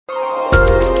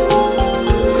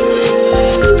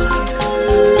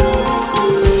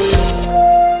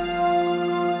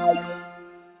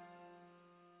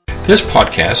This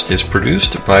podcast is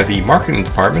produced by the marketing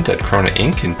department at Corona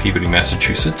Inc. in Peabody,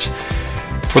 Massachusetts,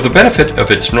 for the benefit of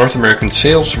its North American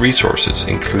sales resources,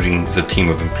 including the team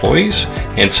of employees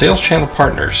and sales channel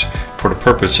partners, for the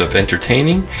purpose of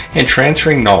entertaining and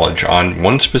transferring knowledge on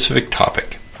one specific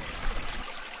topic.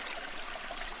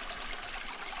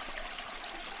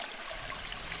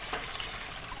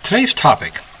 Today's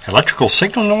topic: electrical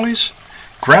signal noise,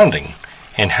 grounding,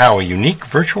 and how a unique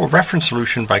virtual reference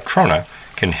solution by Corona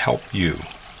can help you.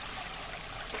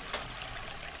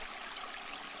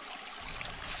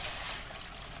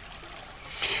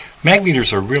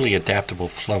 Magmeters are really adaptable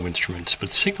flow instruments, but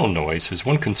signal noise is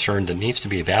one concern that needs to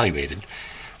be evaluated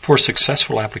for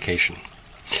successful application.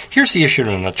 Here's the issue in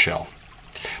a nutshell.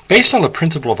 Based on the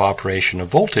principle of operation, a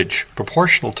voltage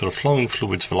proportional to the flowing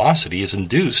fluid's velocity is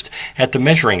induced at the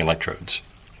measuring electrodes.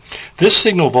 This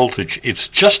signal voltage is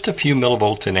just a few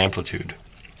millivolts in amplitude.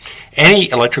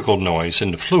 Any electrical noise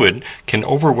in the fluid can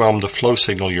overwhelm the flow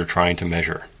signal you're trying to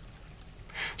measure.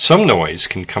 Some noise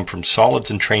can come from solids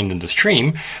entrained in the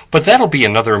stream, but that'll be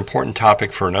another important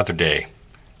topic for another day.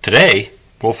 Today,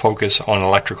 we'll focus on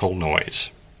electrical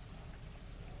noise.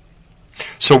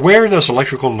 So where does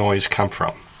electrical noise come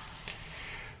from?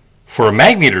 For a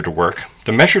magmeter to work,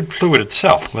 the measured fluid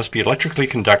itself must be electrically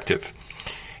conductive,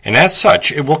 and as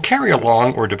such, it will carry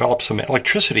along or develop some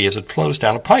electricity as it flows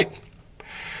down a pipe.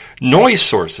 Noise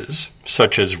sources,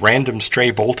 such as random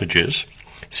stray voltages,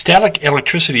 static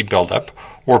electricity buildup,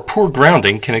 or poor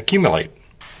grounding can accumulate.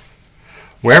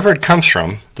 Wherever it comes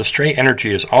from, the stray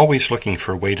energy is always looking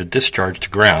for a way to discharge to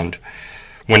ground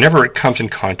whenever it comes in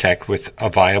contact with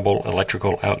a viable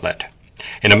electrical outlet.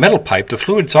 In a metal pipe, the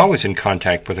fluid is always in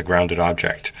contact with a grounded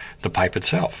object, the pipe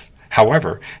itself.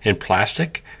 However, in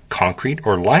plastic, concrete,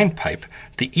 or lined pipe,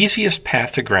 the easiest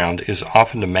path to ground is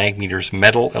often the magmeter's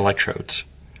metal electrodes.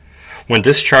 When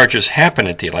discharges happen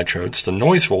at the electrodes, the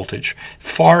noise voltage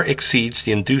far exceeds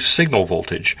the induced signal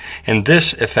voltage, and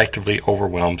this effectively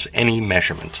overwhelms any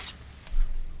measurement.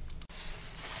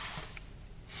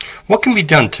 What can be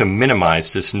done to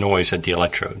minimize this noise at the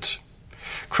electrodes?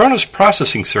 Corona's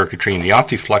processing circuitry in the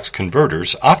OptiFlux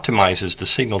converters optimizes the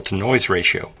signal-to-noise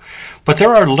ratio, but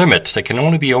there are limits that can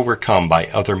only be overcome by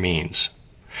other means.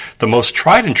 The most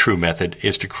tried-and-true method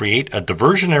is to create a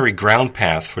diversionary ground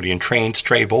path for the entrained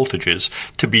stray voltages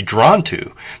to be drawn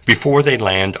to before they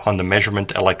land on the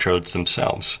measurement electrodes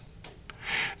themselves.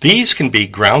 These can be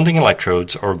grounding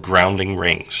electrodes or grounding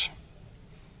rings.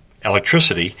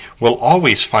 Electricity will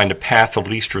always find a path of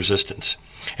least resistance,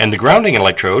 and the grounding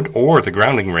electrode or the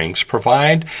grounding rings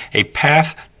provide a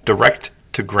path direct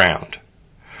to ground,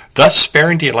 thus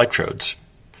sparing the electrodes.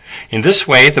 In this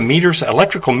way, the meter's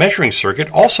electrical measuring circuit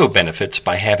also benefits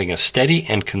by having a steady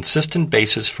and consistent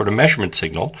basis for the measurement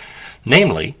signal,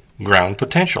 namely ground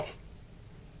potential.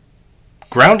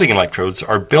 Grounding electrodes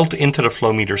are built into the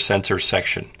flow meter sensor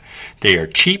section. They are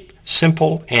cheap,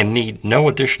 simple, and need no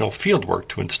additional field work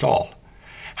to install.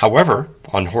 However,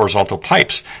 on horizontal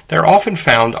pipes, they're often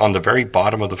found on the very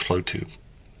bottom of the flow tube.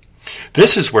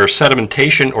 This is where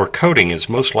sedimentation or coating is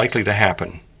most likely to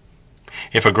happen.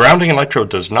 If a grounding electrode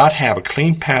does not have a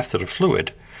clean path to the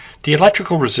fluid, the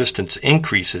electrical resistance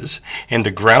increases and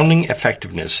the grounding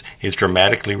effectiveness is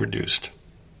dramatically reduced.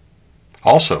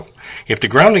 Also, if the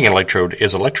grounding electrode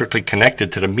is electrically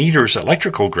connected to the meter's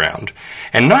electrical ground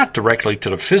and not directly to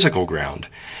the physical ground,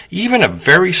 even a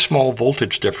very small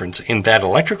voltage difference in that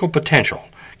electrical potential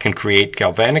can create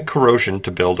galvanic corrosion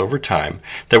to build over time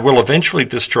that will eventually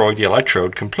destroy the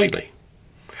electrode completely.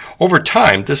 Over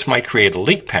time, this might create a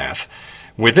leak path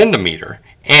within the meter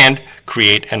and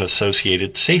create an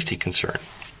associated safety concern.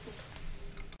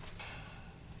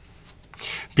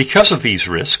 Because of these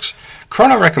risks,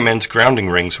 Corona recommends grounding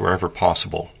rings wherever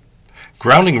possible.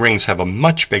 Grounding rings have a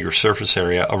much bigger surface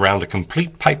area around a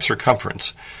complete pipe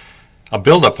circumference. A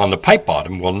buildup on the pipe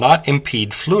bottom will not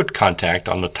impede fluid contact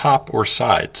on the top or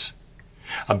sides.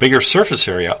 A bigger surface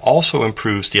area also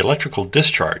improves the electrical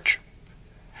discharge.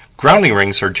 Grounding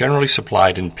rings are generally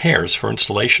supplied in pairs for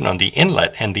installation on the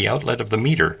inlet and the outlet of the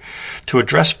meter to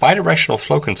address bidirectional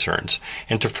flow concerns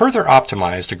and to further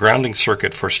optimize the grounding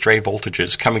circuit for stray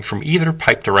voltages coming from either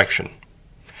pipe direction.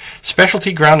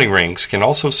 Specialty grounding rings can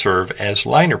also serve as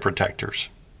liner protectors.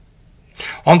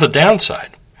 On the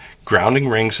downside, grounding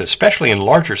rings, especially in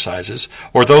larger sizes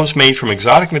or those made from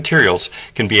exotic materials,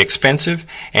 can be expensive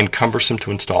and cumbersome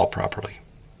to install properly.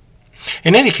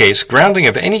 In any case, grounding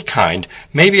of any kind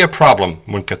may be a problem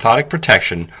when cathodic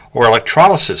protection or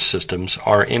electrolysis systems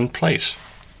are in place.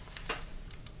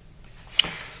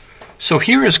 So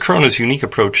here is Corona's unique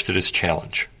approach to this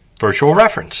challenge: virtual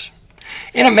reference.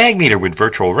 In a magmeter with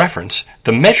virtual reference,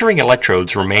 the measuring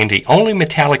electrodes remain the only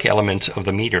metallic elements of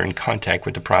the meter in contact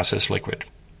with the process liquid.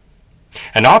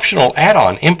 An optional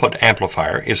add-on input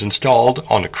amplifier is installed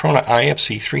on the Krona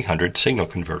IFC 300 signal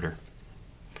converter.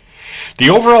 The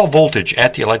overall voltage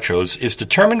at the electrodes is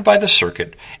determined by the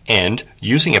circuit and,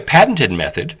 using a patented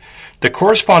method, the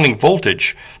corresponding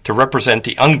voltage to represent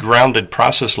the ungrounded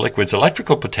process liquid's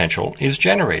electrical potential is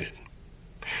generated.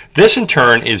 This in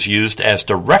turn is used as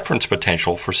the reference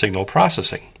potential for signal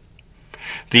processing.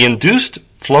 The induced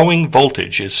flowing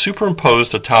voltage is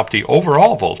superimposed atop the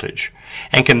overall voltage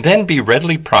and can then be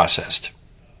readily processed.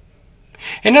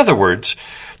 In other words,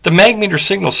 the magmeter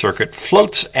signal circuit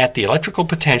floats at the electrical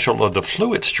potential of the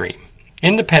fluid stream,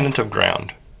 independent of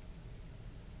ground.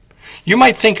 You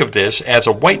might think of this as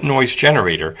a white noise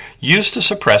generator used to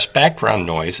suppress background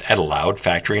noise at a loud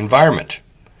factory environment.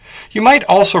 You might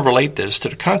also relate this to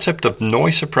the concept of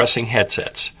noise-suppressing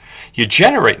headsets. You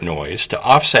generate noise to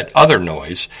offset other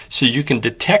noise so you can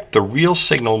detect the real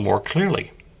signal more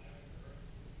clearly.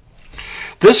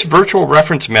 This virtual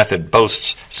reference method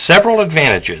boasts several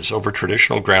advantages over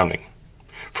traditional grounding.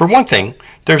 For one thing,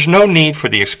 there's no need for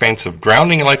the expense of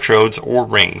grounding electrodes or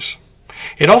rings.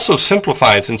 It also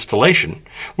simplifies installation,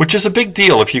 which is a big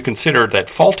deal if you consider that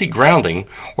faulty grounding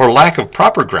or lack of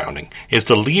proper grounding is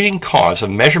the leading cause of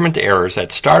measurement errors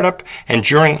at startup and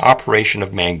during operation of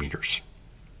magmeters.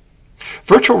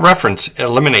 Virtual reference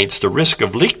eliminates the risk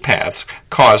of leak paths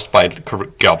caused by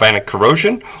galvanic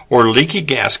corrosion or leaky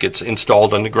gaskets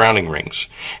installed on the grounding rings,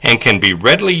 and can be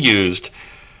readily used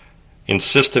in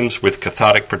systems with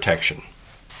cathodic protection.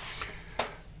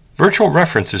 Virtual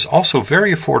reference is also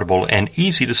very affordable and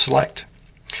easy to select.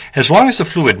 As long as the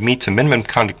fluid meets a minimum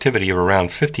conductivity of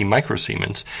around 50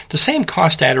 microsiemens, the same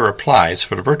cost adder applies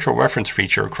for the virtual reference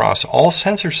feature across all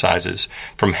sensor sizes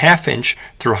from half-inch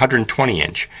through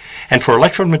 120-inch, and for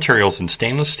electrode materials in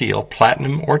stainless steel,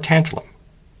 platinum, or tantalum.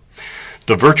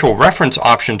 The virtual reference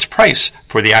options price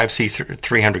for the IFC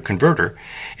 300 converter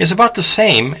is about the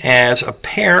same as a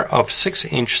pair of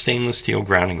 6-inch stainless steel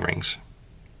grounding rings.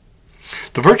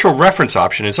 The virtual reference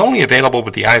option is only available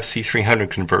with the IFC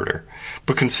 300 converter,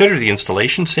 but consider the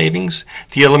installation savings,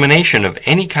 the elimination of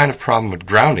any kind of problem with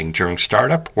grounding during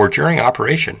startup or during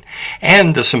operation,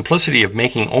 and the simplicity of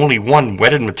making only one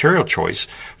wetted material choice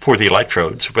for the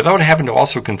electrodes without having to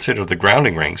also consider the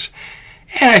grounding rings,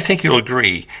 and I think you'll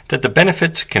agree that the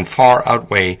benefits can far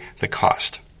outweigh the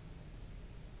cost.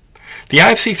 The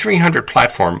IFC 300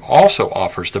 platform also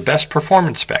offers the best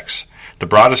performance specs, the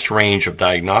broadest range of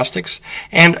diagnostics,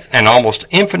 and an almost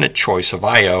infinite choice of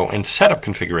I/O and setup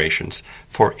configurations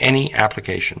for any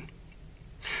application.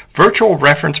 Virtual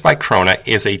Reference by Krona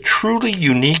is a truly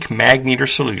unique magmeter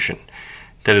solution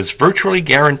that is virtually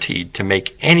guaranteed to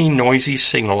make any noisy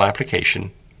signal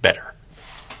application better.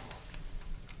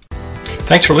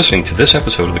 Thanks for listening to this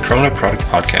episode of the Krona Product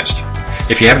Podcast.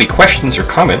 If you have any questions or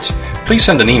comments, please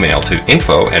send an email to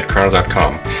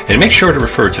info@krona.com and make sure to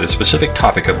refer to the specific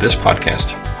topic of this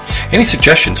podcast. Any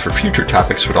suggestions for future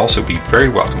topics would also be very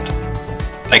welcomed.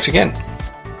 Thanks again.